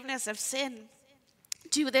forgiveness of sin.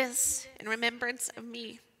 Do this in remembrance of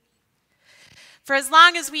me." For as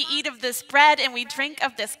long as we eat of this bread and we drink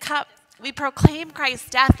of this cup, we proclaim Christ's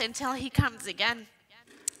death until he comes again.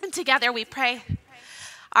 And together we pray,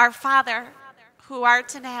 "Our Father, who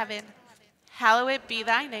art in heaven, hallowed be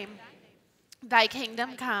thy name. Thy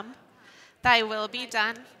kingdom come, thy will be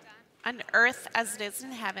done, on earth as it is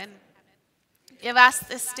in heaven. Give us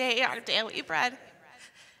this day our daily bread,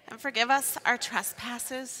 and forgive us our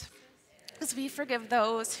trespasses, as we forgive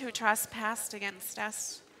those who trespass against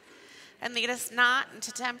us. And lead us not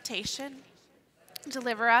into temptation.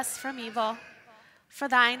 Deliver us from evil. For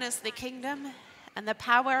thine is the kingdom, and the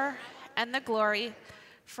power, and the glory,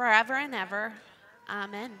 forever and ever.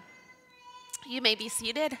 Amen. You may be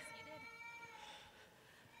seated.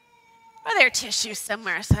 Are there tissues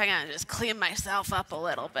somewhere, so I'm going to just clean myself up a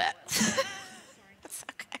little bit. That's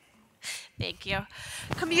okay. Thank you.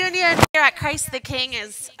 Communion here at Christ the King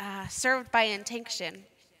is served by intinction.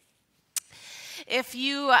 If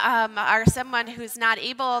you are someone who's not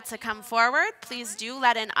able to come forward, please do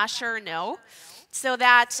let an usher know so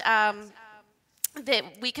that,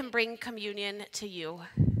 that we can bring communion to you.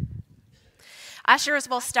 Ushers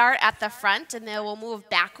will start at the front, and they will move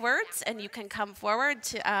backwards, and you can come forward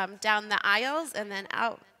to, down the aisles and then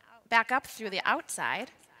out, back up through the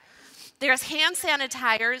outside. There's hand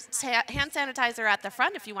sanitizer at the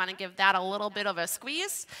front if you want to give that a little bit of a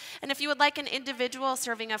squeeze. And if you would like an individual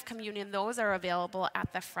serving of communion, those are available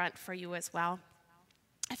at the front for you as well.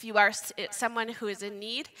 If you are someone who is in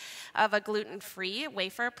need of a gluten-free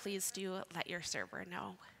wafer, please do let your server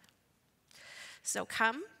know. So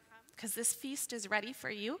come, because this feast is ready for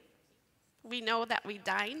you. We know that we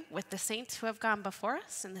dine with the saints who have gone before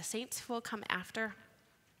us and the saints who will come after,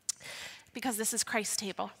 because this is Christ's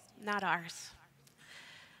table, not ours.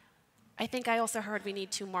 I think I also heard we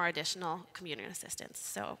need 2 more additional communion assistants.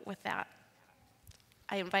 So with that,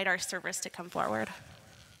 I invite our servers to come forward.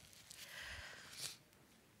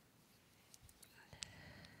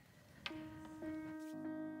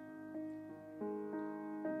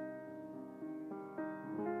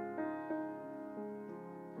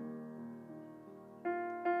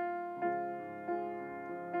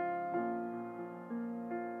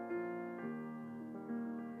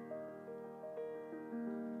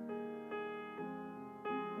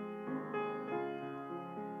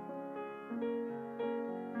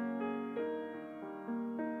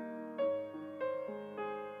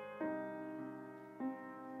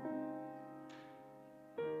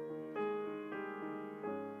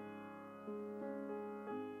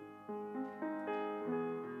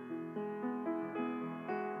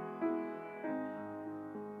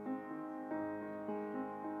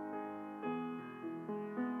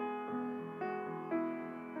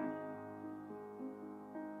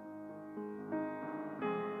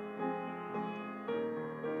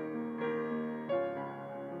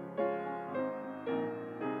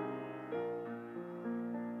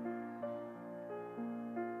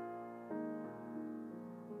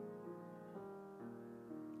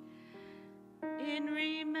 In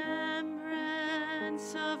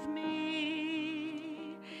remembrance of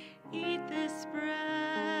me, eat this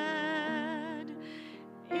bread.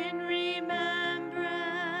 In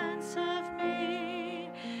remembrance of me,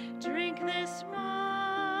 drink this wine.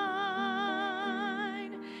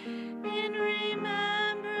 In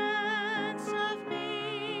remembrance of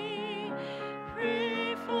me,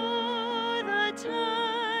 pray for the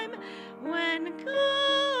time when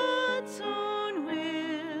God's own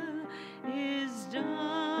will is done.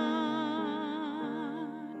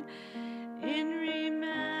 In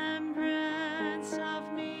remembrance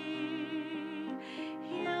of me,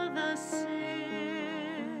 heal the sick.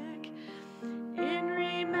 In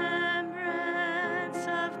remembrance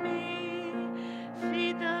of me,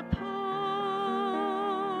 feed the poor.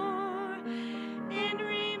 In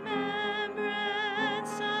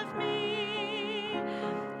remembrance of me,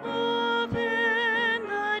 open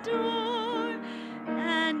the door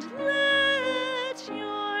and let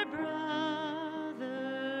your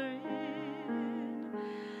brother in.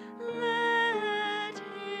 Let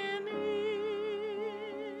him in.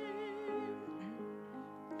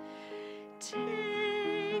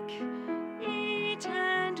 Take, eat,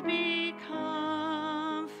 and be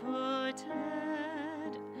comforted.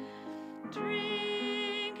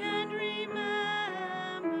 Drink and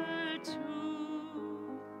remember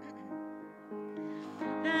too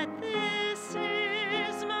that this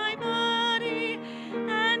is my body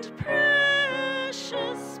and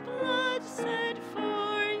precious blood shed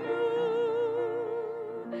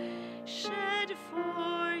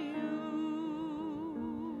for you.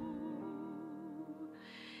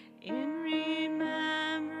 In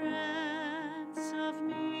remembrance of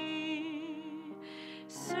me,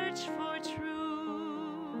 search for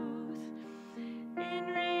truth. In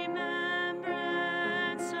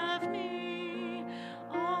remembrance of me,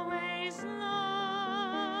 always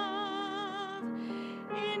love.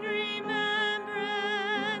 In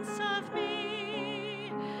remembrance of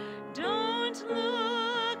me, don't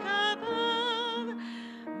look above,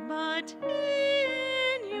 but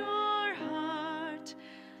in your heart,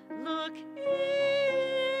 look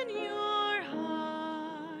in your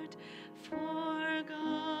heart for God.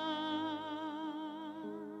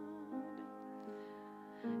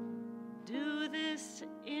 Do this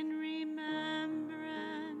in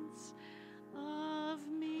remembrance of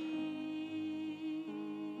me.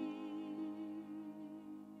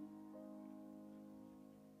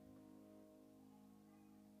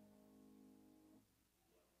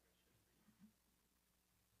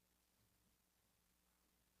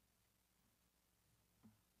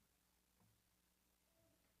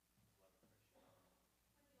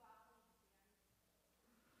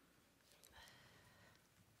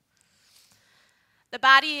 The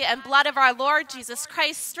body and blood of our Lord Jesus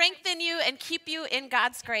Christ strengthen you and keep you in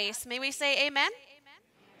God's grace. May we say amen?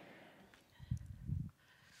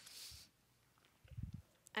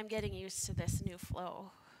 I'm getting used to this new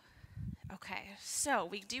flow. Okay, so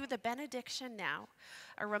we do the benediction now.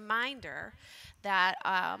 A reminder that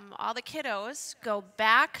all the kiddos go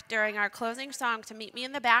back during our closing song to meet me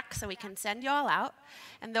in the back so we can send you all out.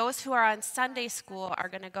 And those who are on Sunday school are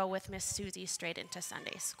going to go with Miss Susie straight into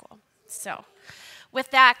Sunday school. So with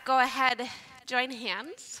that, go ahead, join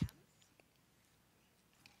hands.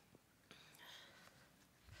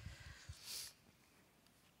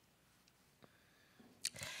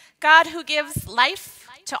 God who gives life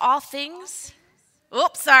to all things,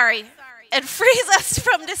 and frees us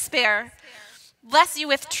from despair, bless you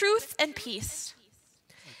with truth and peace.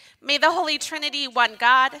 May the Holy Trinity, one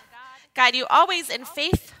God, guide you always in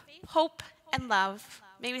faith, hope, and love.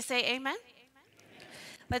 May we say amen?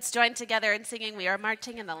 Let's join together in singing, "We Are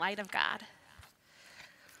Marching in the Light of God."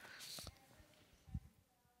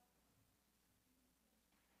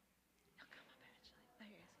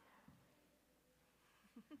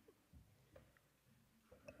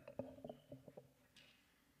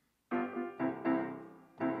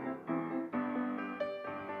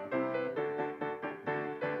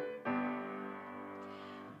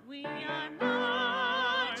 We are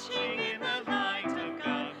marching in the light of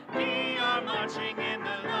God. We are marching in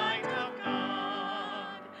the light of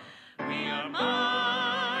God. We are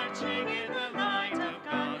marching in the light of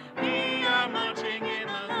God. We are marching in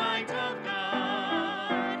the light of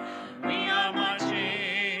God. We are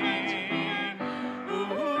marching.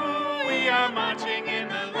 Ooh, we are marching in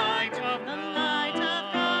the light of the light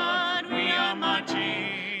of God. We are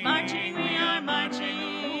marching. Marching, we are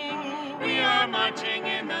marching. We are marching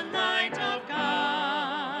in the light of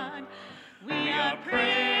God. We are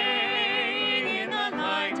praying in the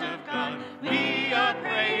light of God. We are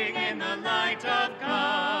praying in the light of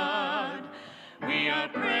God. We are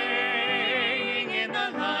praying in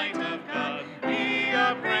the light of God. We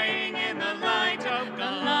are praying in the light of God.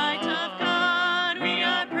 The light of God. We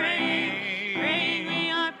are praying. Praying,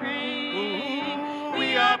 we are praying. Ooh,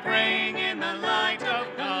 we are praying in the light of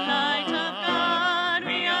God. The light of God.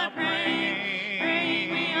 We are praying.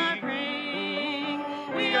 Praying, we are praying.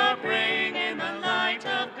 Ooh, we are praying in the light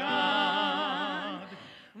of God.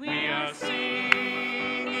 We are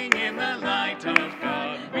singing in the light of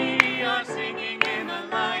God. We are singing in the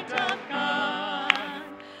light of God.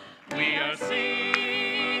 We are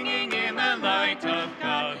singing in the light of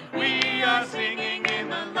God. We are singing in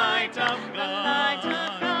the light of God. The light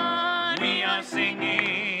of God. We are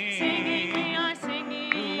singing. Singing, we are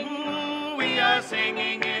singing. Ooh, we are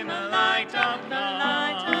singing in the light of God. The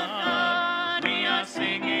light of God. We are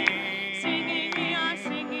singing. Singing, we are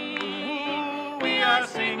singing. Ooh, we are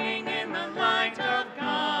singing in the light of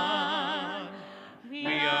God. We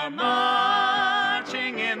are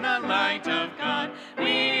marching in the light of God.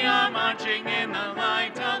 We are marching in the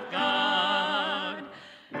light of God.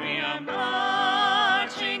 We are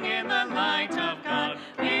marching in the light of God.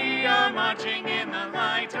 We are marching in the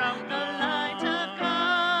light of God. The light of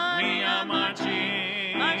God. We are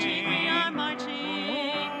marching. Marching, we are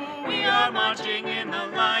marching. We are marching in the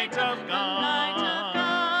light of God. The light of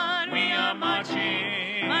God. We are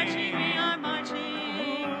marching. Marching, we are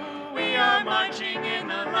marching. We are marching in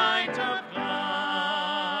the light of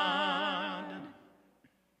God.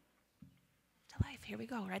 To life. Here we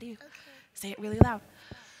go. Ready? Okay. Say it really loud.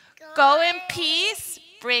 Go in peace.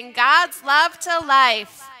 Bring God's love to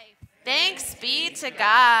life. Thanks be to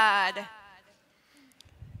God.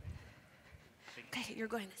 Okay, you're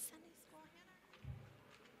going to sing.